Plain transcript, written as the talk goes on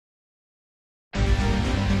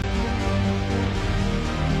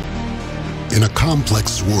In a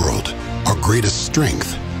complex world, our greatest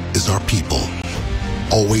strength is our people.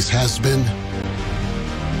 Always has been,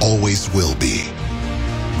 always will be.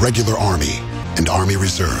 Regular Army and Army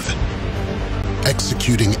Reserve.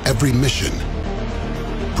 Executing every mission.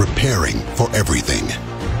 Preparing for everything.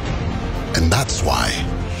 And that's why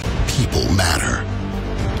people matter.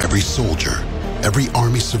 Every soldier, every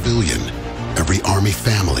Army civilian, every Army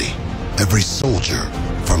family, every soldier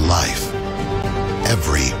for life.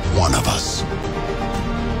 Every one of us.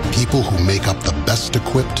 People who make up the best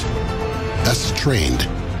equipped, best trained,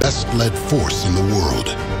 best led force in the world.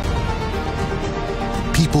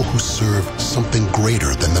 People who serve something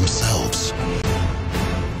greater than themselves.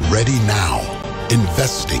 Ready now,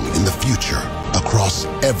 investing in the future across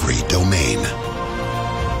every domain.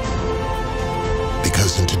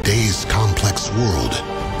 Because in today's complex world,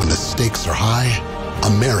 when the stakes are high,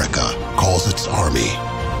 America calls its Army.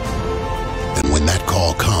 And when that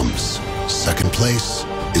call comes, second place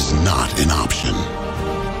is not an option.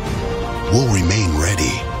 We'll remain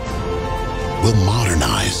ready. We'll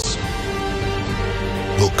modernize.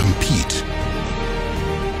 We'll compete.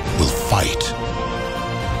 We'll fight.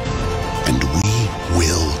 And we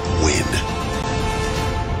will win.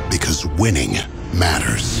 Because winning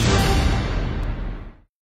matters.